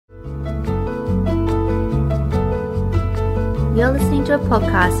You're listening to a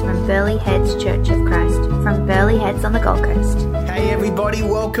podcast from Burleigh Heads Church of Christ, from Burleigh Heads on the Gold Coast. Hey everybody,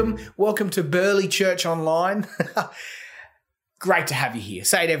 welcome to Burleigh Church Online. Great to have you here.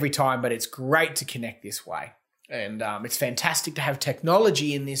 Say it every time, but it's great to connect this way. And it's fantastic to have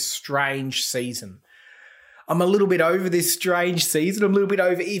technology in this strange season. I'm a little bit over this strange season. I'm a little bit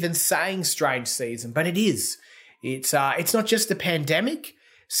over even saying strange season, but it is. It's not just the pandemic.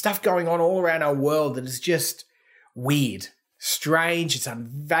 Stuff going on all around our world that is just weird, strange. It's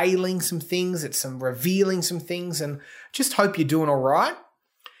unveiling some things. It's revealing some things, and just hope you're doing all right.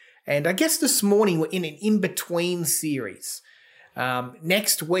 And I guess this morning we're in an in-between series.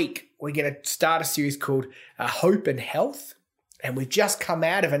 Next week, we're going to start a series called Hope and Health. And we've just come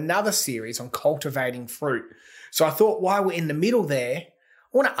out of another series on cultivating fruit. So I thought while we're in the middle there,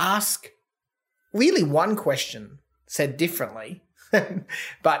 I want to ask really one question said differently.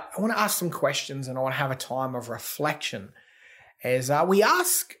 But I want to ask some questions, and I want to have a time of reflection as we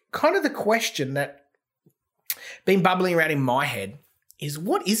ask kind of the question that been bubbling around in my head is,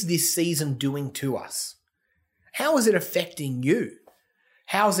 what is this season doing to us? How is it affecting you?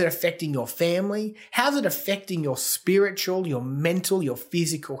 How is it affecting your family? How is it affecting your spiritual, your mental, your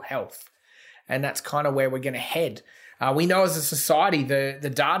physical health? And that's kind of where we're going to head. We know as a society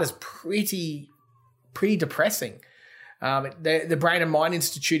the data is pretty depressing. The Brain and Mind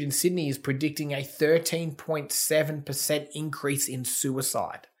Institute in Sydney is predicting a 13.7% increase in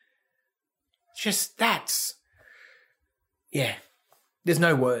suicide. Just there's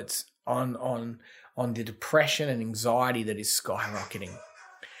no words on the depression and anxiety that is skyrocketing.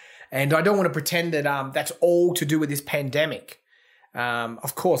 And I don't want to pretend that that's all to do with this pandemic.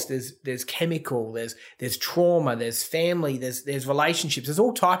 Of course, there's chemical, there's trauma, there's family, there's relationships, there's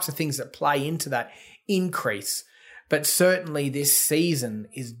all types of things that play into that increase. But certainly this season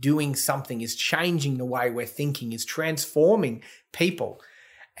is doing something, is changing the way we're thinking, is transforming people.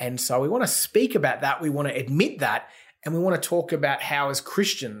 And so we want to speak about that. We want to admit that. And we want to talk about how as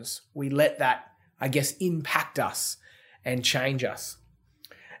Christians, we let that, I guess, impact us and change us.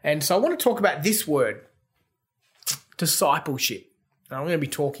 And so I want to talk about this word, discipleship. And I'm going to be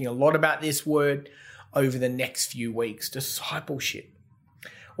talking a lot about this word over the next few weeks, discipleship.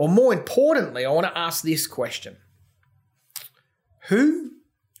 Or more importantly, I want to ask this question. Who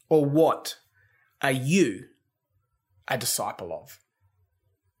or what are you a disciple of?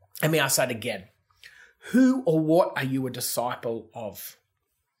 Let me ask that again. Who or what are you a disciple of?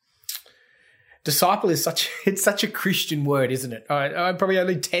 Disciple is such a Christian word, isn't it? Probably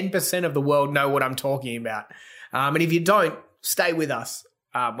only 10% of the world know what I'm talking about. And if you don't, stay with us.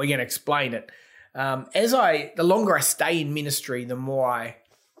 We're going to explain it. The longer I stay in ministry, the more I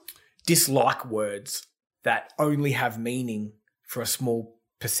dislike words that only have meaning for a small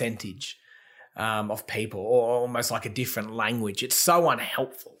percentage of people, or almost like a different language. It's so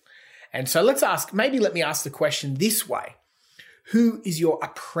unhelpful. And so let me ask the question this way. Who is your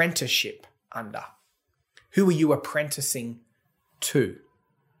apprenticeship under? Who are you apprenticing to?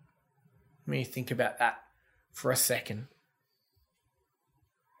 Let me think about that for a second.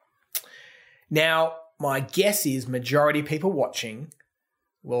 Now, my guess is majority of people watching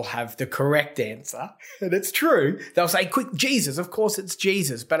will have the correct answer. And it's true. They'll say, quick, Jesus. Of course it's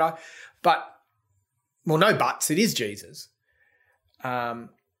Jesus. No buts. It is Jesus. But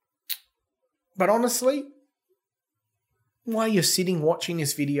honestly, while you're sitting watching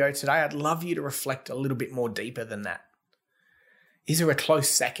this video today, I'd love you to reflect a little bit more deeper than that. Is there a close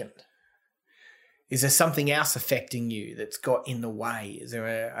second? Is there something else affecting you that's got in the way? Is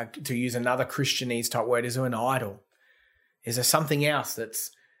there to use another Christianese type word, is there an idol? Is there something else that's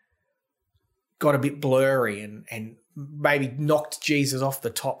got a bit blurry and maybe knocked Jesus off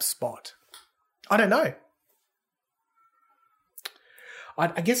the top spot? I don't know.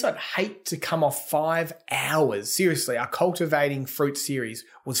 I guess I'd hate to come off 5 hours. Seriously, our Cultivating Fruit series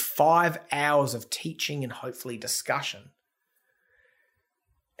was 5 hours of teaching and hopefully discussion,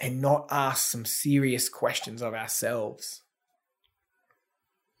 and not ask some serious questions of ourselves.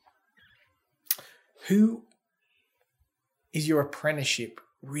 Who is your apprenticeship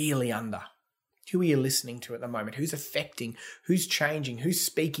really under? Who are you listening to at the moment? Who's affecting? Who's changing? Who's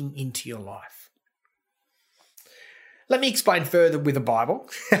speaking into your life? Let me explain further with the Bible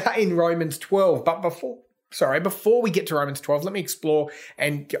in Romans 12. But before we get to Romans 12, let me explore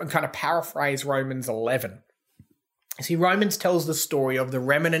and kind of paraphrase Romans 11. See, Romans tells the story of the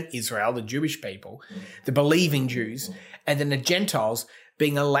remnant Israel, the Jewish people, the believing Jews, and then the Gentiles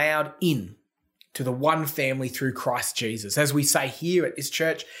being allowed in to the one family through Christ Jesus. As we say here at this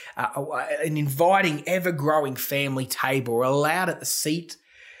church, an inviting, ever-growing family table. We're allowed a seat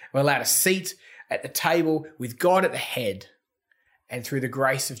at the table with God at the head. And through the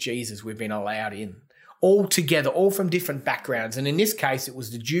grace of Jesus, we've been allowed in. All together, all from different backgrounds. And in this case, it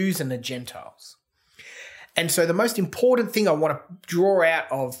was the Jews and the Gentiles. And so the most important thing I want to draw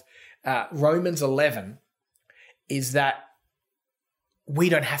out of Romans 11 is that we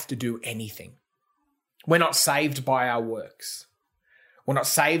don't have to do anything. We're not saved by our works. We're not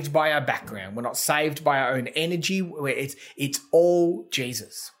saved by our background. We're not saved by our own energy. It's all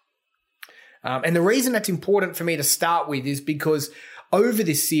Jesus. And the reason that's important for me to start with is because over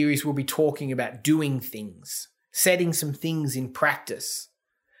this series, we'll be talking about doing things, setting some things in practice,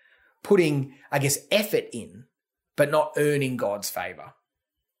 putting, effort in, but not earning God's favor,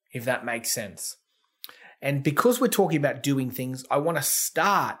 if that makes sense. And because we're talking about doing things, I want to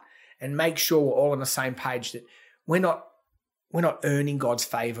start and make sure we're all on the same page that we're not earning God's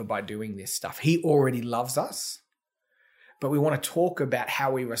favor by doing this stuff. He already loves us, but we want to talk about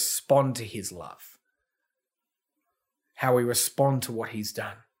how we respond to his love, how we respond to what he's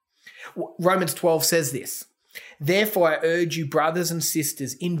done. Romans 12 says this, "Therefore I urge you, brothers and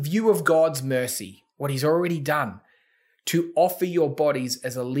sisters, in view of God's mercy, what he's already done, to offer your bodies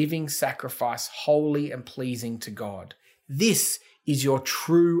as a living sacrifice, holy and pleasing to God. This is your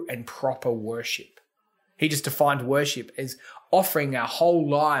true and proper worship." He just defined worship as offering our whole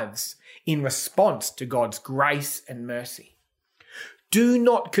lives in response to God's grace and mercy. "Do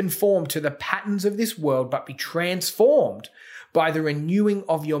not conform to the patterns of this world, but be transformed by the renewing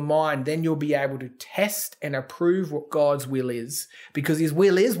of your mind. Then you'll be able to test and approve what God's will is." Because his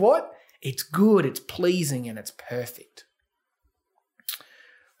will is what? It's good, it's pleasing, and it's perfect.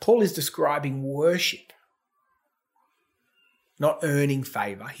 Paul is describing worship, not earning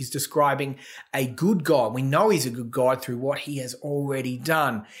favor. He's describing a good God. We know he's a good God through what he has already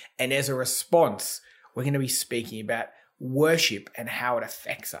done. And as a response, we're going to be speaking about worship and how it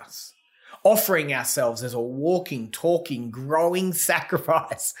affects us. Offering ourselves as a walking, talking, growing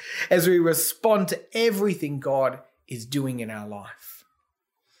sacrifice as we respond to everything God is doing in our life.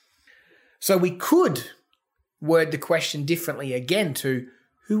 So we could word the question differently again to,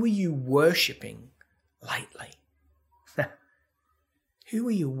 who are you worshipping lately? Who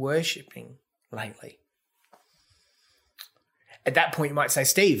are you worshipping lately? At that point, you might say,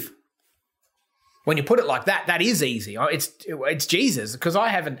 Steve, when you put it like that, that is easy. It's Jesus, because I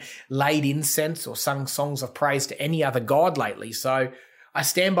haven't laid incense or sung songs of praise to any other God lately. So I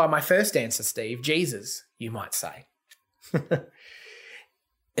stand by my first answer, Steve, Jesus, you might say.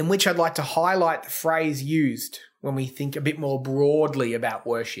 In which I'd like to highlight the phrase used when we think a bit more broadly about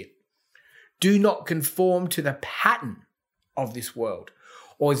worship. Do not conform to the pattern of this world.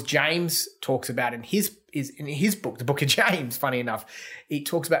 Or as James talks about in his book, the book of James, funny enough, he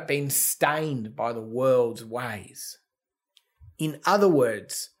talks about being stained by the world's ways. In other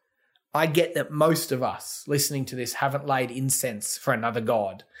words, I get that most of us listening to this haven't laid incense for another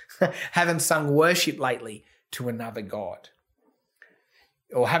God, haven't sung worship lately to another God,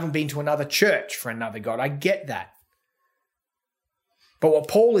 or haven't been to another church for another God. I get that. But what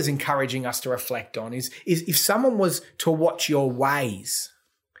Paul is encouraging us to reflect on is if someone was to watch your ways,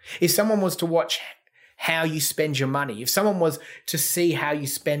 if someone was to watch how you spend your money, if someone was to see how you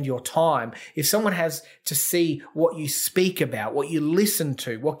spend your time, if someone has to see what you speak about, what you listen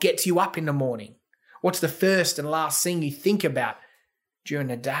to, what gets you up in the morning, what's the first and last thing you think about during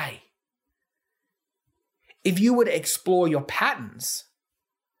the day, if you were to explore your patterns,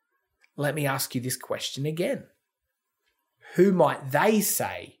 let me ask you this question again. Who might they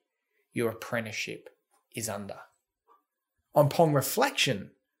say your apprenticeship is under? Upon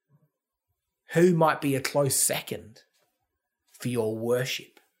reflection, who might be a close second for your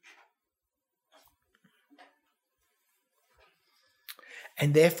worship?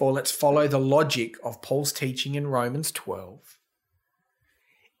 And therefore, let's follow the logic of Paul's teaching in Romans 12.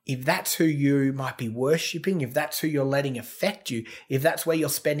 If that's who you might be worshipping, if that's who you're letting affect you, if that's where you're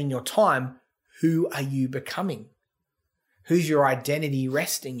spending your time, who are you becoming? Who's your identity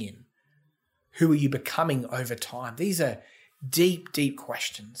resting in? Who are you becoming over time? These are deep, deep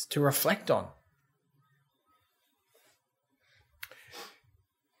questions to reflect on.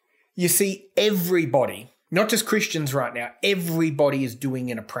 You see, everybody, not just Christians right now, everybody is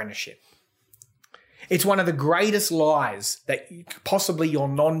doing an apprenticeship. It's one of the greatest lies that possibly your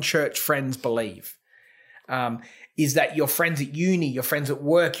non-church friends believe, is that your friends at uni, your friends at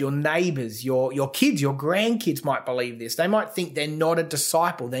work, your neighbors, your kids, your grandkids might believe this. They might think they're not a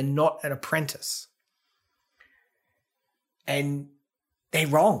disciple, they're not an apprentice. And they're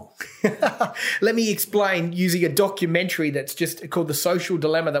wrong. Let me explain using a documentary that's just called The Social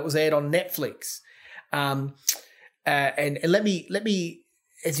Dilemma that was aired on Netflix. And let me,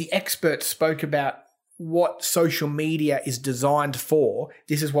 as the expert spoke about what social media is designed for,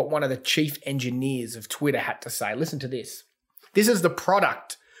 this is what one of the chief engineers of Twitter had to say. Listen to this. This is the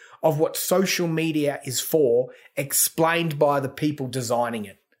product of what social media is for, explained by the people designing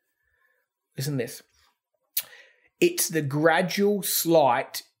it. Listen to this. It's the gradual,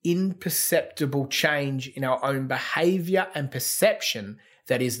 slight, imperceptible change in our own behavior and perception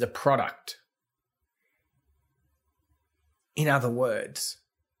that is the product. In other words,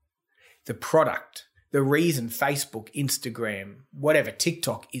 the product, the reason Facebook, Instagram, whatever,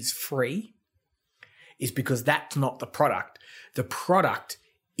 TikTok is free is because that's not the product. The product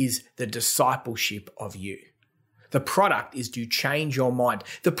is the discipleship of you. The product is to change your mind.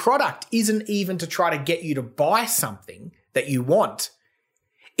 The product isn't even to try to get you to buy something that you want.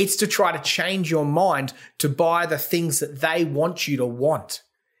 It's to try to change your mind to buy the things that they want you to want.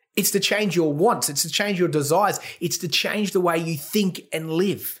 It's to change your wants. It's to change your desires. It's to change the way you think and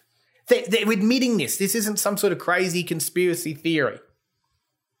live. They're admitting this. This isn't some sort of crazy conspiracy theory.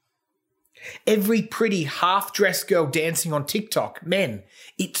 Every pretty half-dressed girl dancing on TikTok, men,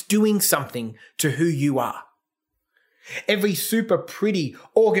 it's doing something to who you are. Every super pretty,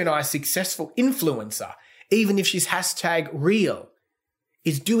 organized, successful influencer, even if she's #real,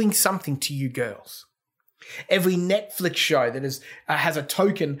 is doing something to you girls. Every Netflix show that has a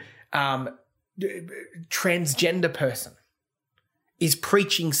token transgender person is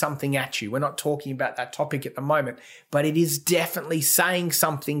preaching something at you. We're not talking about that topic at the moment, but it is definitely saying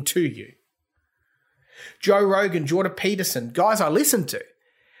something to you. Joe Rogan, Jordan Peterson, guys I listen to.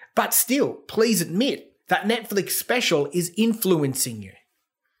 But still, please admit that Netflix special is influencing you.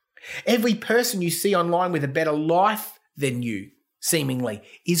 Every person you see online with a better life than you, seemingly,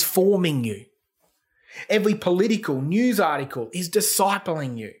 is forming you. Every political news article is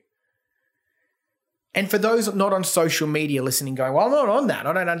discipling you. And for those not on social media listening going, well, I'm not on that,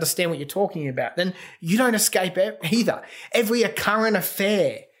 I don't understand what you're talking about, then you don't escape either. Every current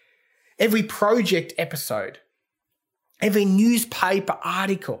affair, every project episode, every newspaper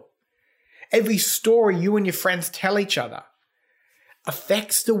article, every story you and your friends tell each other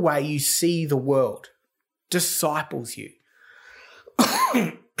affects the way you see the world, disciples you.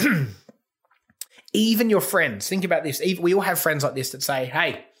 Even your friends, think about this. We all have friends like this that say,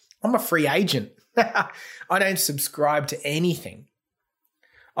 hey, I'm a free agent. I don't subscribe to anything.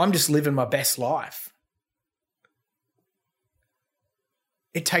 I'm just living my best life.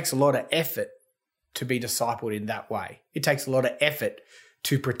 It takes a lot of effort to be discipled in that way. It takes a lot of effort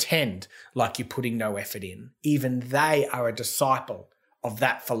to pretend like you're putting no effort in. Even they are a disciple of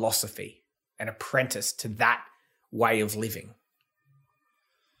that philosophy, an apprentice to that way of living.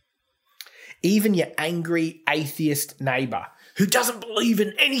 Even your angry atheist neighbor who doesn't believe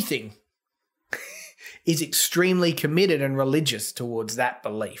in anything is extremely committed and religious towards that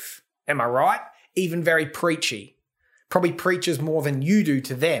belief. Am I right? Even very preachy. Probably preaches more than you do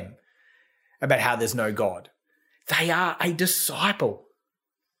to them about how there's no God. They are a disciple.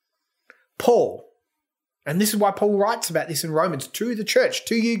 Paul, and this is why Paul writes about this in Romans to the church,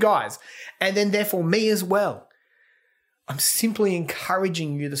 to you guys, and then therefore me as well. I'm simply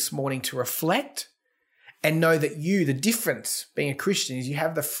encouraging you this morning to reflect and know that the difference being a Christian is you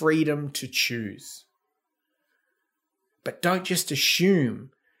have the freedom to choose. But don't just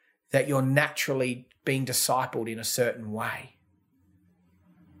assume that you're naturally being discipled in a certain way.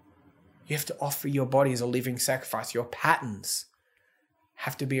 You have to offer your body as a living sacrifice. Your patterns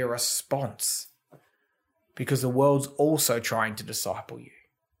have to be a response because the world's also trying to disciple you.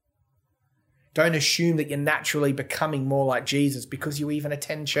 Don't assume that you're naturally becoming more like Jesus because you even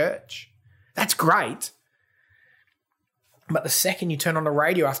attend church. That's great. But the second you turn on the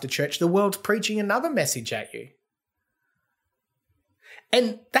radio after church, the world's preaching another message at you.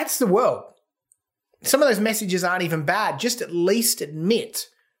 And that's the world. Some of those messages aren't even bad. Just at least admit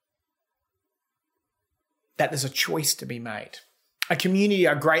that there's a choice to be made. A community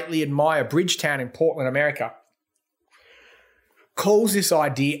I greatly admire, Bridgetown in Portland, America, calls this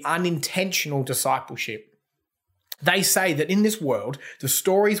idea unintentional discipleship. They say that in this world, the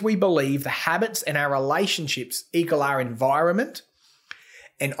stories we believe, the habits and our relationships equal our environment.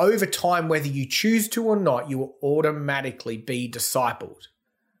 And over time, whether you choose to or not, you will automatically be discipled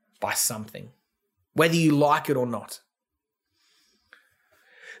by something, whether you like it or not.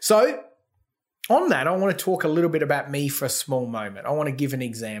 So on that, I want to talk a little bit about me for a small moment. I want to give an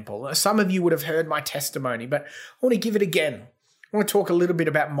example. Some of you would have heard my testimony, but I want to give it again. I want to talk a little bit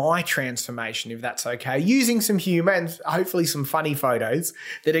about my transformation, if that's okay, using some humor and hopefully some funny photos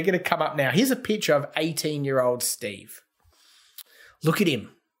that are going to come up now. Here's a picture of 18-year-old Steve. Look at him.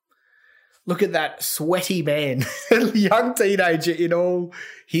 Look at that sweaty man, young teenager in all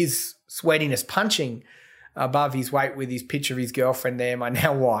his sweatiness, punching above his weight with his picture of his girlfriend there, my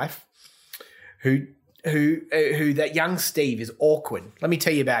now wife, who that young Steve is awkward. Let me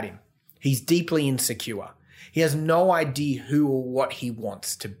tell you about him. He's deeply insecure. He has no idea who or what he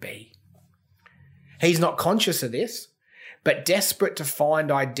wants to be. He's not conscious of this, but desperate to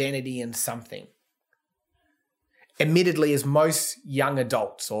find identity in something. Admittedly, as most young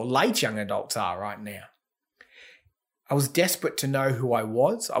adults or late young adults are right now. I was desperate to know who I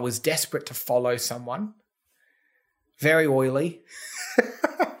was. I was desperate to follow someone. Very oily,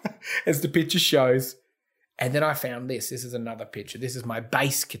 as the picture shows. And then I found this. This is another picture. This is my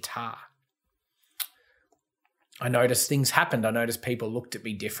bass guitar. I noticed things happened. I noticed people looked at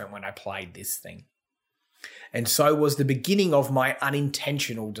me different when I played this thing. And so was the beginning of my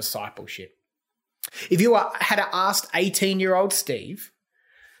unintentional discipleship. If you had asked 18-year-old Steve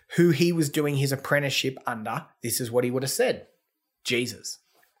who he was doing his apprenticeship under, this is what he would have said. Jesus.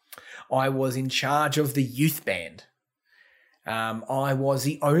 I was in charge of the youth band. I was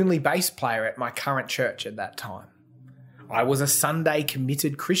the only bass player at my current church at that time. I was a Sunday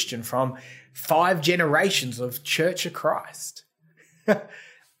committed Christian from 5 generations of Church of Christ.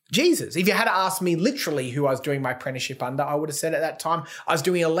 Jesus. If you had asked me literally who I was doing my apprenticeship under, I would have said at that time I was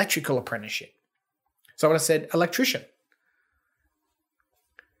doing an electrical apprenticeship. So I would have said electrician.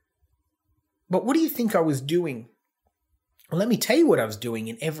 But what do you think I was doing? Well, let me tell you what I was doing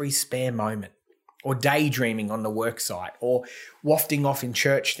in every spare moment, or daydreaming on the work site, or wafting off in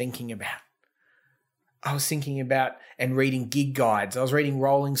church thinking about. I was thinking about and reading gig guides. I was reading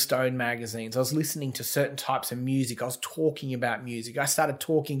Rolling Stone magazines. I was listening to certain types of music. I was talking about music. I started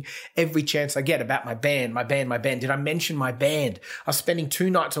talking every chance I get about my band. Did I mention my band? I was spending 2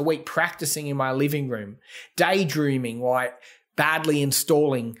 nights a week practicing in my living room, daydreaming while badly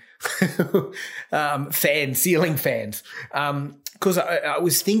installing ceiling fans. Because I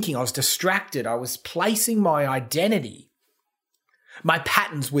was thinking, I was distracted. I was placing my identity. My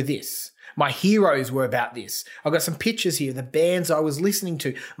patterns were this. My heroes were about this. I've got some pictures here, the bands I was listening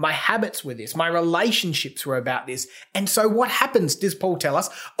to. My habits were this. My relationships were about this. And so what happens, does Paul tell us?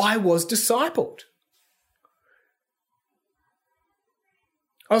 I was discipled.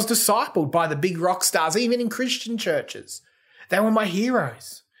 I was discipled by the big rock stars, even in Christian churches. They were my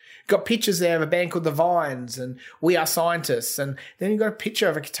heroes. Got pictures there of a band called The Vines and We Are Scientists. And then you got a picture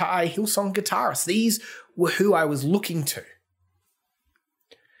of a Hillsong guitarist. These were who I was looking to.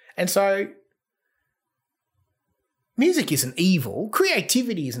 And so music isn't evil.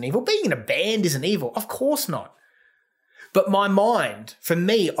 Creativity isn't evil. Being in a band isn't evil. Of course not. But my mind, for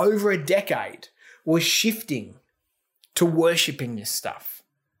me, over a decade, was shifting to worshipping this stuff.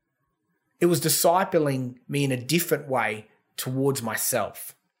 It was discipling me in a different way towards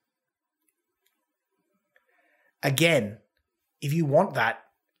myself. Again, if you want that,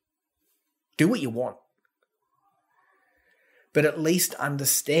 do what you want. But at least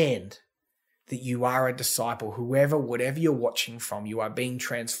understand that you are a disciple. Whatever you're watching from, you are being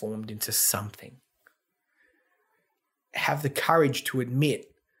transformed into something. Have the courage to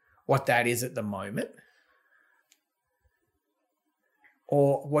admit what that is at the moment,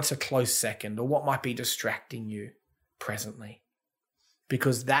 or what's a close second, or what might be distracting you presently,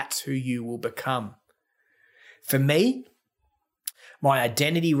 because that's who you will become. For me, my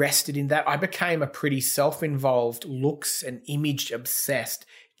identity rested in that. I became a pretty self-involved, looks and image-obsessed,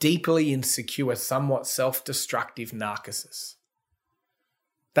 deeply insecure, somewhat self-destructive narcissist.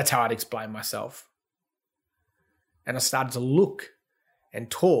 That's how I'd explain myself. And I started to look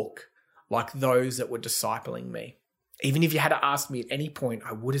and talk like those that were discipling me. Even if you had to ask me at any point,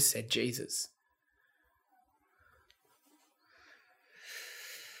 I would have said Jesus.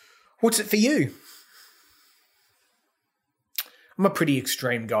 What's it for you? I'm a pretty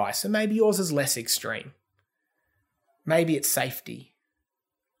extreme guy, so maybe yours is less extreme. Maybe it's safety.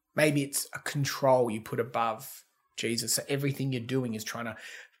 Maybe it's a control you put above Jesus. So everything you're doing is trying to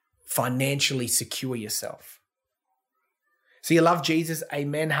financially secure yourself. So you love Jesus,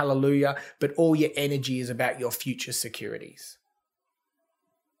 amen, hallelujah, but all your energy is about your future securities.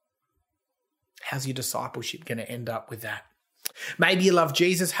 How's your discipleship going to end up with that? Maybe you love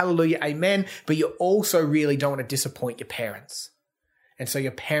Jesus, hallelujah, amen, but you also really don't want to disappoint your parents. And so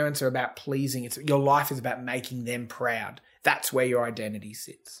your parents are about pleasing. Your life is about making them proud. That's where your identity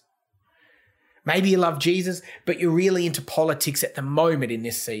sits. Maybe you love Jesus, but you're really into politics at the moment in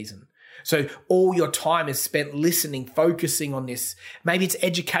this season. So all your time is spent listening, focusing on this. Maybe it's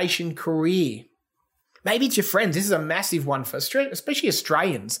education, career. Maybe it's your friends. This is a massive one for especially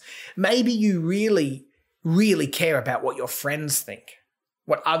Australians. Maybe you really, really care about what your friends think,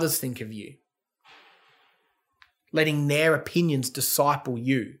 what others think of you, letting their opinions disciple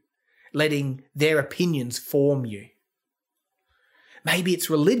you, letting their opinions form you. Maybe it's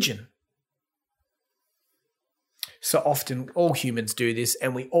religion. So often all humans do this,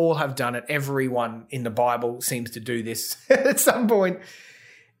 and we all have done it. Everyone in the Bible seems to do this at some point.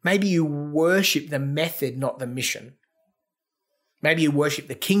 Maybe you worship the method, not the mission. Maybe you worship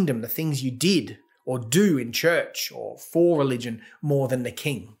the kingdom, the things you did or do in church or for religion more than the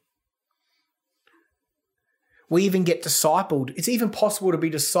king. We even get discipled. It's even possible to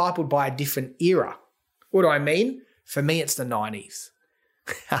be discipled by a different era. What do I mean? For me, it's the 90s.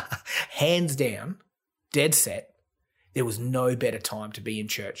 Hands down, dead set, there was no better time to be in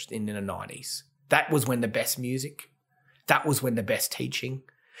church than in the 90s. That was when the best music, that was when the best teaching,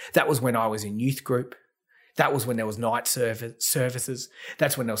 that was when I was in youth group, that was when there was night services,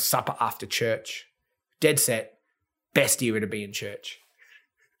 that's when there was supper after church. Dead set, best era to be in church.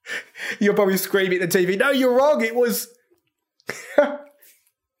 You're probably screaming at the TV, no, you're wrong, it was...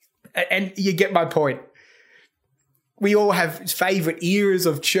 And you get my point. We all have favourite eras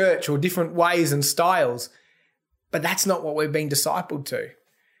of church or different ways and styles, but that's not what we're being discipled to.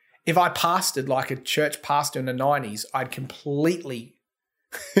 If I pastored like a church pastor in the 90s, I'd completely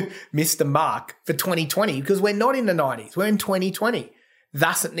miss the mark for 2020 because we're not in the 90s. We're in 2020.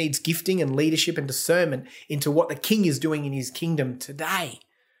 Thus, it needs gifting and leadership and discernment into what the King is doing in his kingdom today.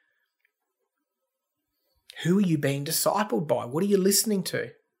 Who are you being discipled by? What are you listening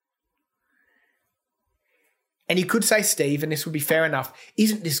to? And you could say, Steve, and this would be fair enough,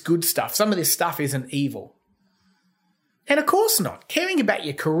 isn't this good stuff? Some of this stuff isn't evil. And of course not. Caring about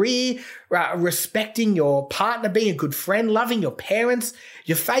your career, respecting your partner, being a good friend, loving your parents,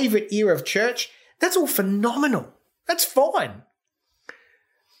 your favourite era of church, that's all phenomenal. That's fine.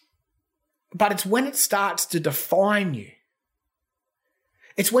 But it's when it starts to define you.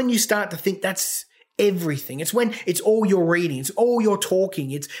 It's when you start to think that's everything. It's when it's all you're reading, it's all you're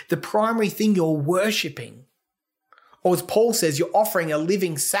talking, it's the primary thing you're worshipping. Or as Paul says, you're offering a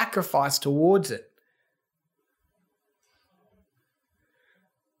living sacrifice towards it.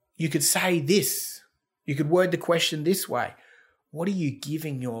 You could say this. You could word the question this way. What are you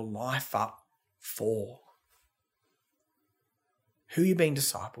giving your life up for? Who are you being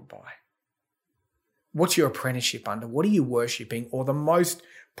discipled by? What's your apprenticeship under? What are you worshipping? Or the most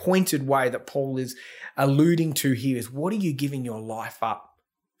pointed way that Paul is alluding to here is, what are you giving your life up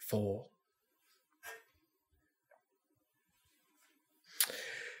for?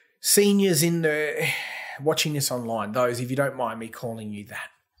 Seniors in the watching this online, those, if you don't mind me calling you that,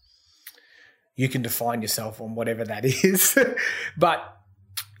 you can define yourself on whatever that is. But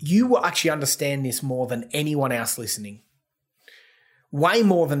you will actually understand this more than anyone else listening. Way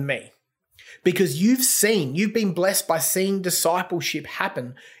more than me. Because you've been blessed by seeing discipleship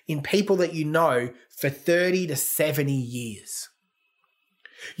happen in people that you know for 30 to 70 years.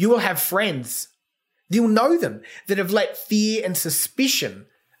 You will have friends, you'll know them, that have let fear and suspicion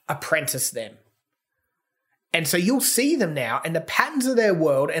apprentice them. And so you'll see them now, and the patterns of their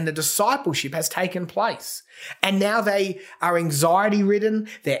world and the discipleship has taken place. And now they are anxiety-ridden,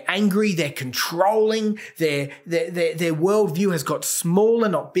 they're angry, they're controlling, their worldview has got smaller,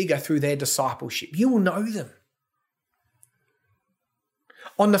 not bigger, through their discipleship. You will know them.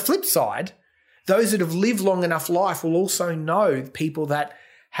 On the flip side, those that have lived long enough life will also know people that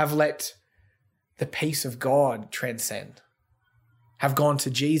have let the peace of God transcend, have gone to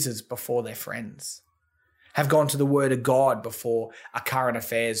Jesus before their friends, have gone to the word of God before a current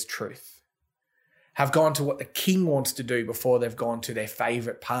affairs truth, have gone to what the king wants to do before they've gone to their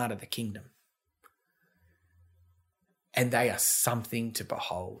favourite part of the kingdom. And they are something to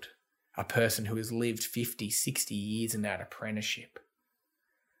behold, a person who has lived 50, 60 years in that apprenticeship.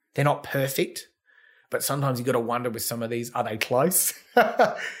 They're not perfect, but sometimes you've got to wonder with some of these, are they close?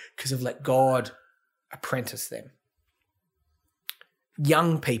 Because they've let God apprentice them.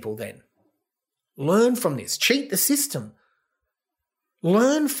 Young people then, learn from this. Cheat the system.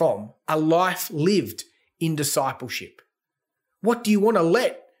 Learn from a life lived in discipleship. What do you want to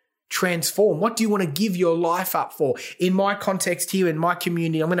let transform? What do you want to give your life up for? In my context here, in my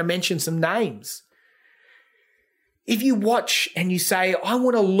community, I'm going to mention some names. If you watch and you say, I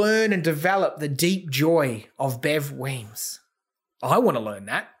want to learn and develop the deep joy of Bev Weems. I want to learn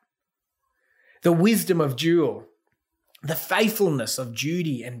that. The wisdom of Jewel. The faithfulness of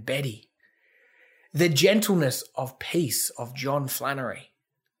Judy and Betty. The gentleness of peace of John Flannery.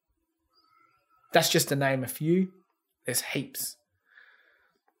 That's just to name a few. There's heaps.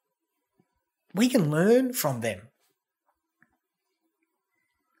 We can learn from them.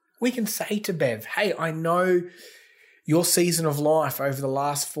 We can say to Bev, hey, I know Your season of life over the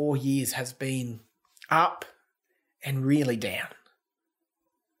last 4 years has been up and really down.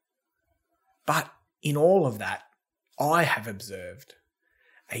 But in all of that, I have observed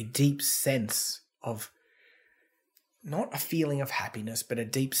a deep sense of, not a feeling of happiness, but a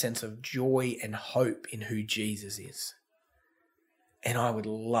deep sense of joy and hope in who Jesus is. And I would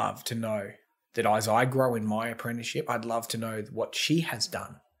love to know that as I grow in my apprenticeship, I'd love to know what she has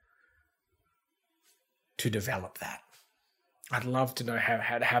done to develop that. I'd love to know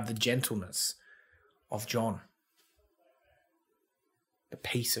how to have the gentleness of John, the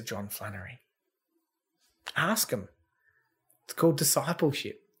peace of John Flannery. Ask him. It's called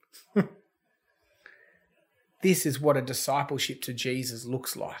discipleship. This is what a discipleship to Jesus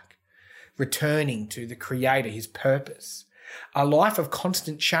looks like. Returning to the Creator, his purpose. A life of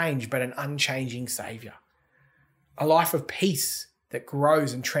constant change, but an unchanging Saviour. A life of peace that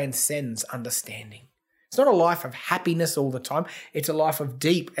grows and transcends understanding. It's not a life of happiness all the time. It's a life of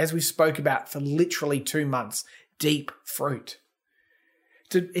deep, as we spoke about for literally 2 months, deep fruit.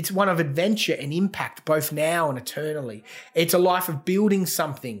 It's one of adventure and impact, both now and eternally. It's a life of building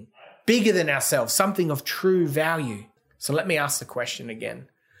something bigger than ourselves, something of true value. So let me ask the question again.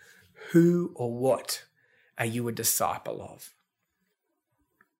 Who or what are you a disciple of?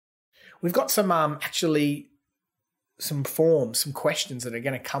 We've got some forms, some questions that are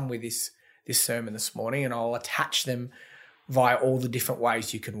going to come with this sermon this morning, and I'll attach them via all the different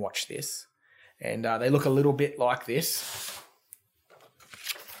ways you can watch this. And they look a little bit like this.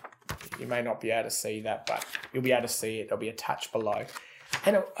 You may not be able to see that, but you'll be able to see it. There'll be attached below.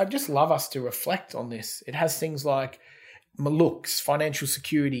 And I'd just love us to reflect on this. It has things like looks, financial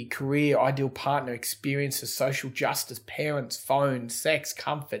security, career, ideal partner, experiences, social justice, parents, phone, sex,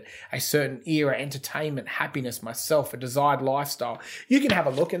 comfort, a certain era, entertainment, happiness, myself, a desired lifestyle. You can have a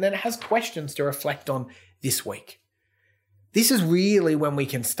look, and then it has questions to reflect on this week. This is really when we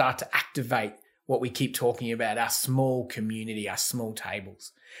can start to activate what we keep talking about, our small community, our small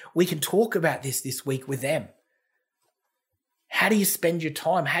tables. We can talk about this week with them. How do you spend your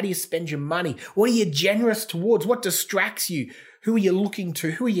time? How do you spend your money? What are you generous towards? What distracts you? Who are you looking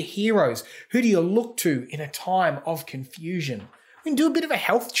to? Who are your heroes? Who do you look to in a time of confusion? We can do a bit of a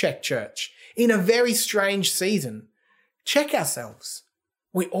health check, church. In a very strange season, check ourselves.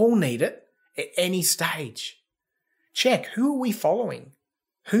 We all need it at any stage. Check, who are we following?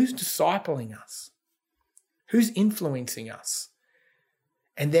 Who's discipling us? Who's influencing us?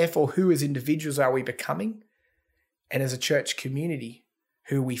 And therefore, who as individuals are we becoming? And as a church community,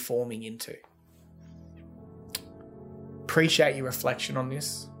 who are we forming into? Appreciate your reflection on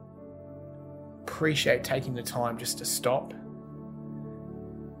this. Appreciate taking the time just to stop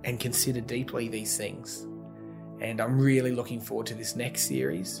and consider deeply these things. And I'm really looking forward to this next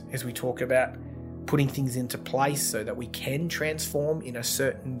series as we talk about putting things into place so that we can transform in a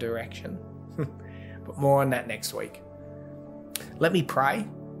certain direction. But more on that next week. Let me pray.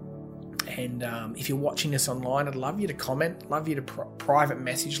 And if you're watching this online, I'd love you to comment, love you to private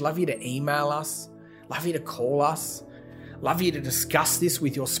message, love you to email us, love you to call us, love you to discuss this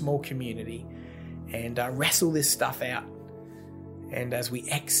with your small community and wrestle this stuff out. And as we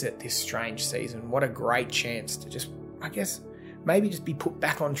exit this strange season, what a great chance to just, maybe just be put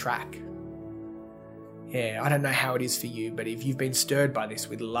back on track. Yeah, I don't know how it is for you, but if you've been stirred by this,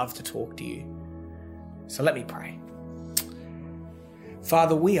 we'd love to talk to you. So let me pray.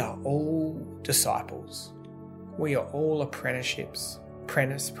 Father, we are all disciples. We are all apprentices.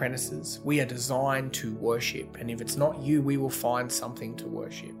 We are designed to worship. And if it's not you, we will find something to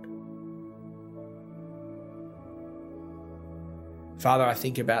worship. Father, I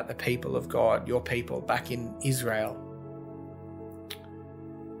think about the people of God, your people back in Israel.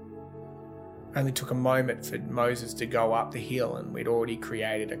 Only took a moment for Moses to go up the hill and we'd already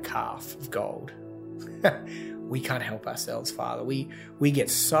created a calf of gold. We can't help ourselves, Father. We get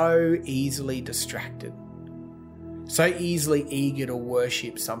so easily distracted, so easily eager to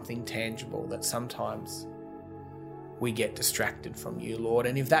worship something tangible that sometimes we get distracted from you, Lord.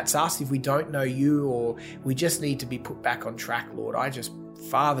 And if that's us, if we don't know you or we just need to be put back on track, Lord,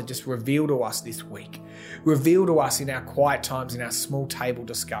 Father, just reveal to us this week. Reveal to us in our quiet times, in our small table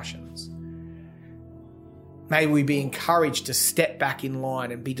discussions. May we be encouraged to step back in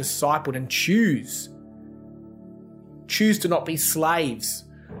line and be discipled and choose to not be slaves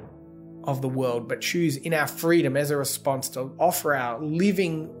of the world, but choose in our freedom as a response to offer our lives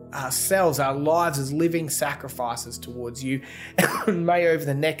as living sacrifices towards you. And may over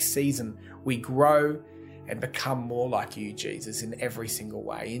the next season we grow and become more like you, Jesus, in every single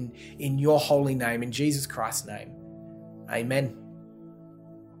way. In your holy name, in Jesus Christ's name. Amen.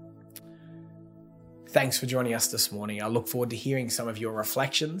 Thanks for joining us this morning. I look forward to hearing some of your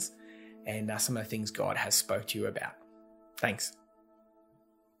reflections and some of the things God has spoke to you about. Thanks.